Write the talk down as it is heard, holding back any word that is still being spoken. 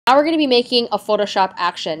now we're going to be making a Photoshop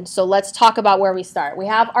action. So let's talk about where we start. We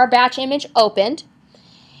have our batch image opened,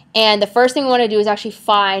 and the first thing we want to do is actually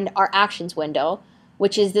find our actions window,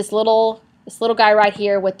 which is this little guy right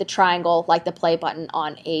here with the triangle like the play button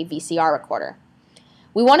on a VCR recorder.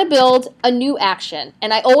 We want to build a new action,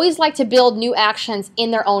 and I always like to build new actions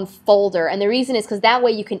in their own folder, and the reason is because that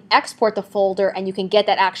way you can export the folder and you can get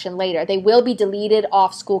that action later. They will be deleted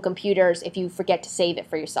off school computers if you forget to save it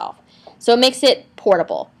for yourself. So it makes it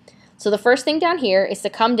portable. So the first thing down here is to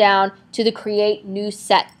come down to the Create New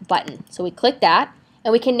Set button. So we click that,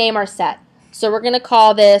 and we can name our set. So we're going to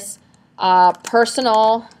call this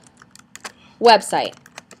Personal Website,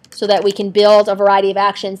 so that we can build a variety of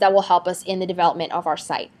actions that will help us in the development of our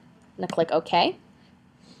site. I'm going to click OK.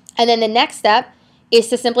 And then the next step is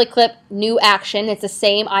to simply click New Action. It's the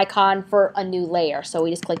same icon for a new layer. So we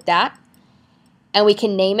just click that, and we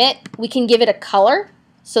can name it. We can give it a color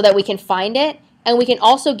so that we can find it, and we can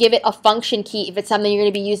also give it a function key if it's something you're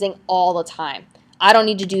going to be using all the time. I don't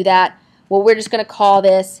need to do that. What we're just going to call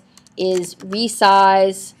this is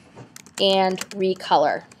Resize and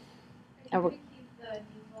Recolor. And we're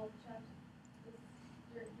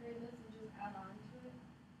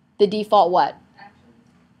the default what?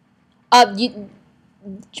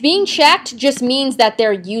 Being checked just means that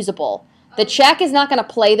they're usable. The check is not going to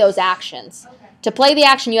play those actions. Okay. To play the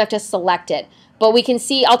action, you have to select it. But we can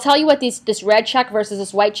see, I'll tell you what this red check versus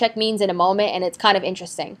this white check means in a moment, and it's kind of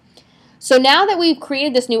interesting. So now that we've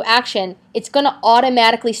created this new action, it's going to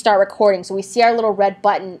automatically start recording. So we see our little red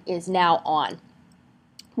button is now on.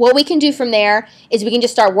 What we can do from there is we can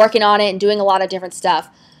just start working on it and doing a lot of different stuff.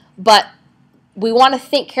 But we want to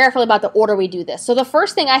think carefully about the order we do this. So the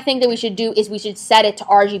first thing I think that we should do is we should set it to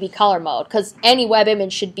RGB color mode, because any web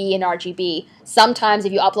image should be in RGB. Sometimes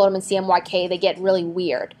if you upload them in CMYK, they get really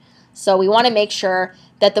weird. So we want to make sure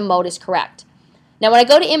that the mode is correct. Now when I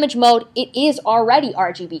go to image mode, it is already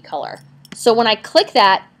RGB color. So when I click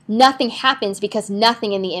that, nothing happens because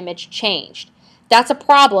nothing in the image changed. That's a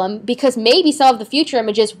problem because maybe some of the future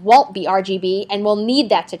images won't be RGB and we'll need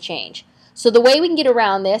that to change. So the way we can get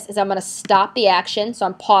around this is I'm going to stop the action, so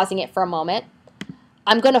I'm pausing it for a moment.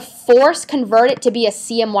 I'm going to force convert it to be a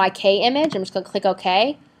CMYK image. I'm just going to click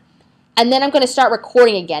OK. And then I'm going to start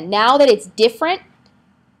recording again. Now that it's different,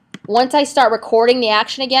 once I start recording the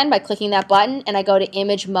action again by clicking that button and I go to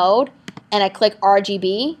image mode and I click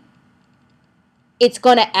RGB, it's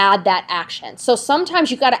going to add that action. So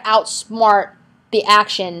sometimes you've got to outsmart the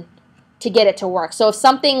action to get it to work. So if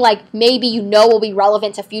something like maybe you know will be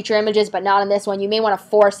relevant to future images but not in this one, you may want to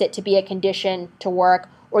force it to be a condition to work,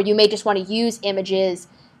 or you may just want to use images,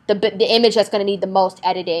 the image that's going to need the most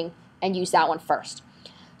editing, and use that one first.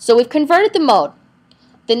 So we've converted the mode.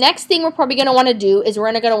 The next thing we're probably going to want to do is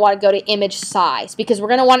we're going to want to go to image size, because we're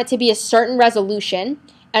going to want it to be a certain resolution,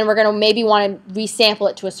 and we're going to maybe want to resample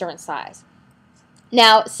it to a certain size.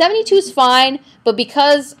 Now, 72 is fine, but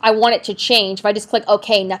because I want it to change, if I just click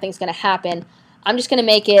OK, nothing's going to happen. I'm just going to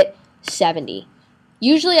make it 70.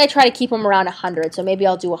 Usually I try to keep them around 100, so maybe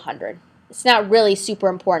I'll do 100. It's not really super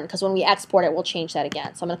important because when we export it, we'll change that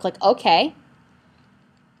again. So I'm going to click OK.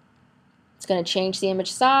 It's going to change the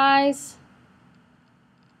image size.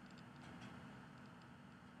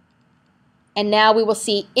 And now we will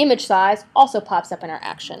see image size also pops up in our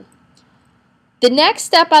action. The next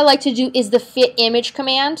step I like to do is the fit image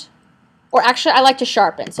command, or actually I like to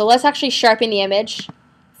sharpen. So let's actually sharpen the image.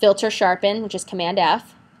 Filter sharpen, which is Command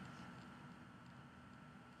F.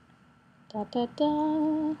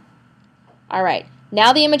 All right,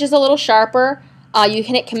 now the image is a little sharper. You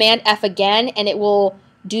can hit Command F again and it will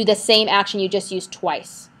do the same action you just used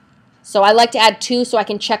twice. So I like to add 2 so I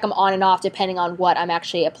can check them on and off depending on what I'm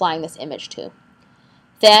actually applying this image to.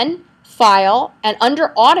 Then File, and under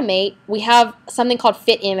Automate, we have something called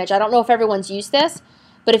Fit Image. I don't know if everyone's used this,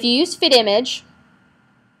 but if you use Fit Image,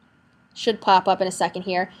 should pop up in a second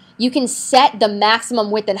here, you can set the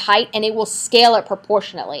maximum width and height, and it will scale it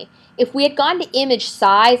proportionately. If we had gone to image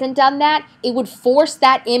size and done that, it would force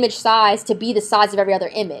that image size to be the size of every other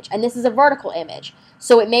image, and this is a vertical image.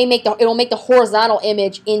 So it will make the horizontal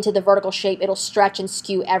image into the vertical shape. It'll stretch and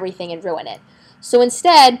skew everything and ruin it. So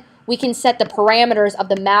instead, we can set the parameters of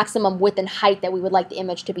the maximum width and height that we would like the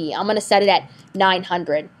image to be. I'm going to set it at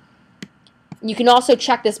 900. You can also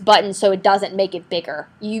check this button so it doesn't make it bigger.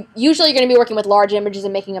 Usually you're going to be working with large images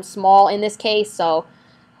and making them small in this case, so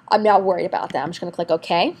I'm not worried about that. I'm just going to click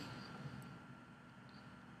OK.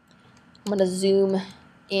 I'm going to zoom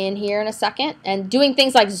in here in a second, and doing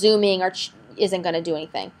things like zooming isn't going to do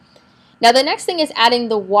anything. Now the next thing is adding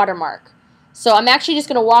the watermark. So I'm actually just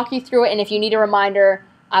going to walk you through it, and if you need a reminder,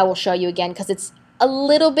 I will show you again because it's a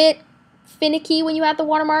little bit finicky when you add the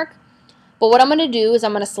watermark. But what I'm going to do is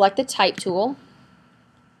I'm going to select the type tool.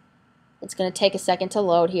 It's going to take a second to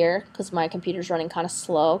load here because my computer's running kind of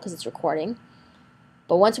slow because it's recording.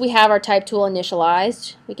 But once we have our type tool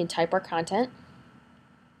initialized, we can type our content.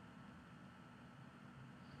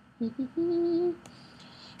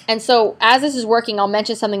 And so as this is working, I'll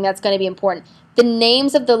mention something that's going to be important. The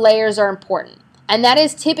names of the layers are important. And that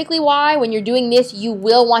is typically why when you're doing this, you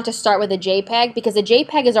will want to start with a JPEG because a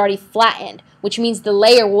JPEG is already flattened, which means the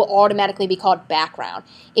layer will automatically be called background.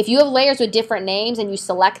 If you have layers with different names and you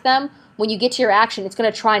select them, when you get to your action, it's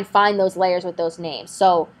going to try and find those layers with those names.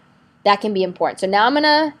 So that can be important. So now I'm going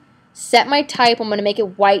to set my type. I'm going to make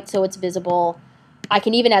it white so it's visible. I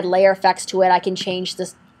can even add layer effects to it. I can change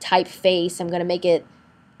this type face. I'm going to make it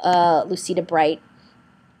Lucida Bright.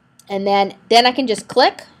 And then I can just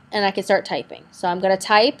click and I can start typing. So I'm going to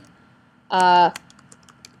type. I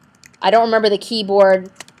don't remember the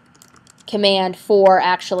keyboard command for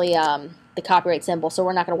actually the copyright symbol, so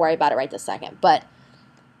we're not going to worry about it right this second. But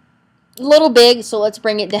a little big, so let's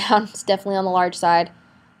bring it down. It's definitely on the large side.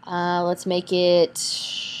 Let's make it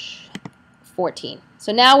 14.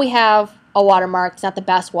 So now we have a watermark. It's not the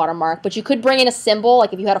best watermark, but you could bring in a symbol.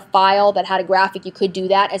 Like if you had a file that had a graphic, you could do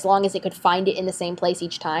that as long as it could find it in the same place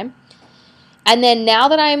each time. And then now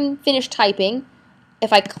that I'm finished typing,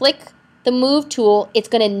 if I click the move tool, it's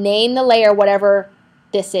going to name the layer whatever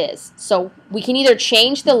this is. So we can either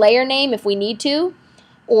change the layer name if we need to,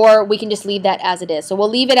 or we can just leave that as it is. So we'll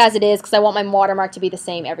leave it as it is because I want my watermark to be the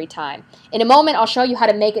same every time. In a moment, I'll show you how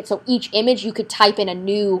to make it so each image you could type in a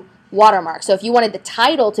new watermark. So if you wanted the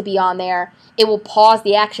title to be on there, it will pause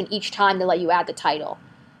the action each time to let you add the title.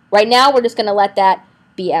 Right now, we're just going to let that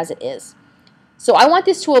be as it is. So I want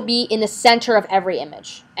this tool to be in the center of every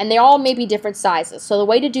image, and they all may be different sizes. So the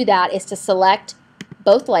way to do that is to select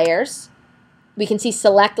both layers. We can see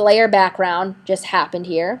select layer background just happened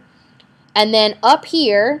here. And then up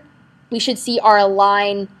here, we should see our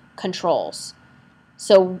align controls.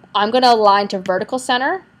 So I'm going to align to vertical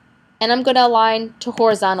center, and I'm going to align to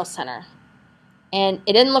horizontal center. And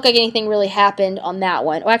it didn't look like anything really happened on that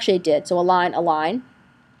one. Oh, actually it did. So align, align.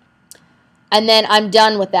 And then I'm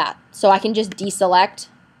done with that. So I can just deselect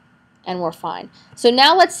and we're fine. So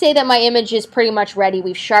now let's say that my image is pretty much ready.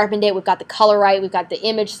 We've sharpened it. We've got the color right. We've got the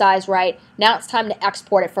image size right. Now it's time to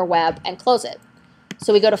export it for web and close it.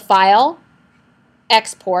 So we go to File,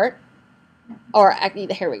 Export, or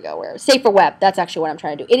here we go. Where Save for Web. That's actually what I'm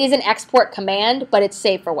trying to do. It is an export command, but it's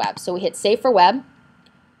Save for Web. So we hit Save for Web.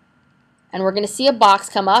 And we're going to see a box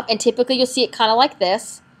come up. And typically you'll see it kind of like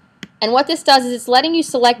this. And what this does is it's letting you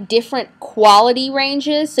select different quality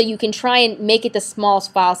ranges so you can try and make it the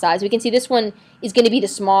smallest file size. We can see this one is going to be the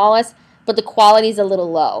smallest, but the quality is a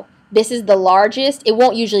little low. This is the largest. It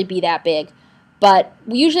won't usually be that big, but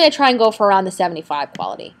usually I try and go for around the 75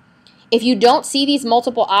 quality. If you don't see these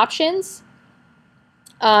multiple options,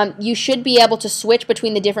 you should be able to switch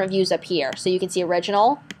between the different views up here. So you can see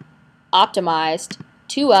original, optimized,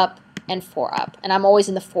 2 up, and 4 up. And I'm always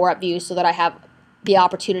in the 4 up view so that I have the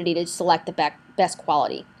opportunity to select the best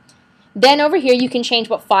quality. Then over here you can change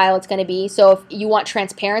what file it's going to be. So if you want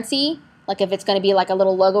transparency, like if it's going to be like a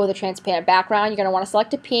little logo with a transparent background, you're going to want to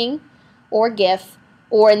select a PNG or GIF,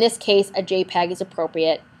 or in this case a JPEG is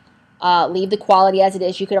appropriate. Leave the quality as it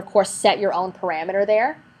is. You could of course set your own parameter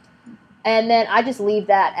there. And then I just leave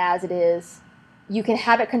that as it is. You can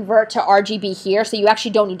have it convert to RGB here, so you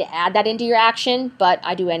actually don't need to add that into your action, but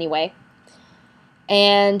I do anyway.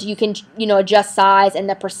 And you can, adjust size and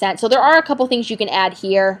the percent. So there are a couple things you can add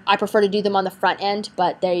here. I prefer to do them on the front end,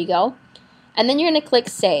 but there you go. And then you're going to click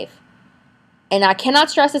Save. And I cannot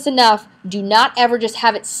stress this enough, do not ever just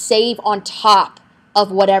have it save on top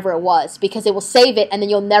of whatever it was, because it will save it and then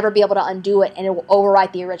you'll never be able to undo it and it will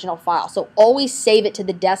overwrite the original file. So always save it to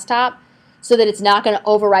the desktop so that it's not going to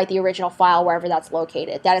overwrite the original file wherever that's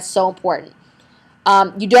located. That is so important.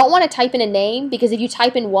 You don't want to type in a name, because if you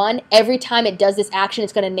type in 1, every time it does this action,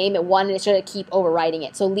 it's going to name it 1 and it's going to keep overwriting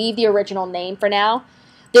it. So leave the original name for now.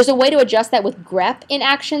 There's a way to adjust that with grep in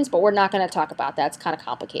actions, but we're not going to talk about that. It's kind of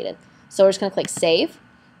complicated. So we're just going to click Save.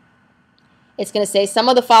 It's going to say some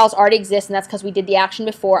of the files already exist, and that's because we did the action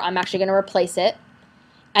before. I'm actually going to replace it.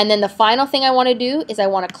 And then the final thing I want to do is I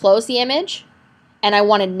want to close the image, and I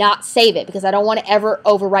want to not save it because I don't want to ever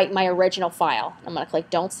overwrite my original file. I'm going to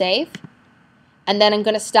click Don't Save. And then I'm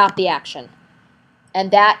going to stop the action. And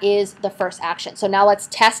that is the first action. So now let's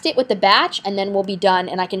test it with the batch, and then we'll be done,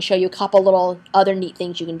 and I can show you a couple little other neat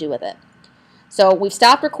things you can do with it. So we've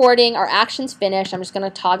stopped recording. Our action's finished. I'm just going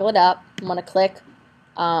to toggle it up. I'm going to click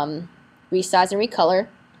Resize and Recolor.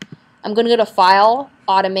 I'm going to go to File,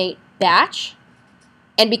 Automate, Batch.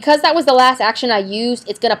 And because that was the last action I used,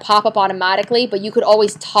 it's going to pop up automatically, but you could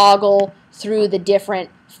always toggle through the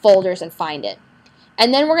different folders and find it.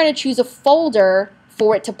 And then we're going to choose a folder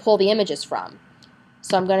for it to pull the images from.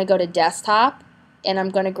 So I'm going to go to Desktop, and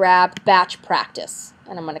I'm going to grab Batch Practice,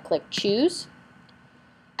 and I'm going to click Choose.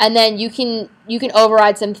 And then you can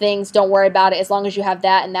override some things. Don't worry about it. As long as you have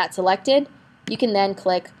that and that selected, you can then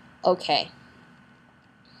click OK.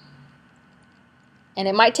 And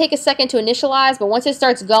it might take a second to initialize, but once it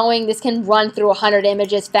starts going, this can run through 100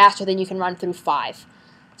 images faster than you can run through 5.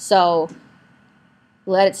 So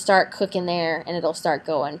let it start cooking there, and it'll start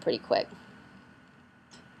going pretty quick.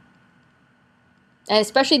 And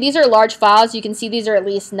especially these are large files. You can see these are at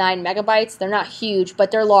least 9 megabytes. They're not huge,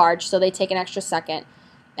 but they're large, so they take an extra second.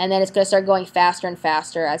 And then it's going to start going faster and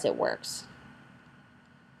faster as it works.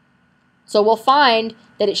 So we'll find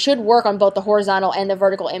that it should work on both the horizontal and the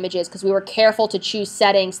vertical images because we were careful to choose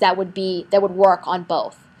settings that would work on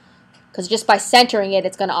both. Because just by centering it,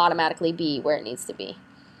 it's going to automatically be where it needs to be.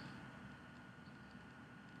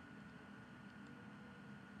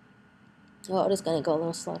 Oh, it is going to go a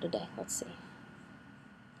little slow today. Let's see.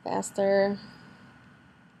 Faster.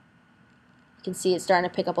 You can see it's starting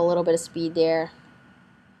to pick up a little bit of speed there.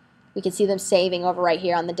 We can see them saving over right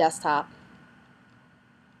here on the desktop.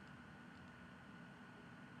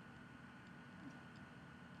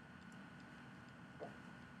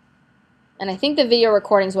 And I think the video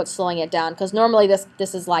recording is what's slowing it down because normally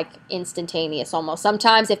this is like instantaneous almost.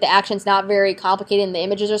 Sometimes if the action's not very complicated and the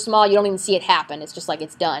images are small, you don't even see it happen. It's just like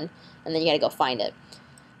it's done, and then you got to go find it.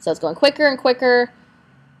 So it's going quicker and quicker.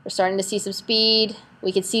 We're starting to see some speed.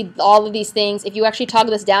 We can see all of these things. If you actually toggle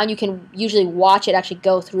this down, you can usually watch it actually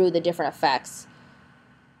go through the different effects.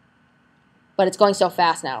 But it's going so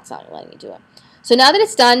fast now, it's not letting me do it. So now that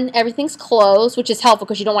it's done, everything's closed, which is helpful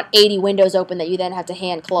because you don't want 80 windows open that you then have to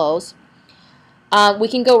hand close. We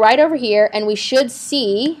can go right over here, and we should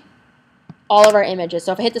see all of our images.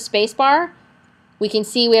 So if I hit the space bar, we can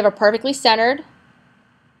see we have a perfectly centered.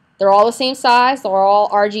 They're all the same size. They're all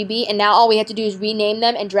RGB. And now all we have to do is rename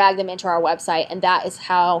them and drag them into our website. And that is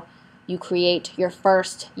how you create your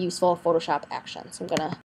first useful Photoshop action. So I'm going to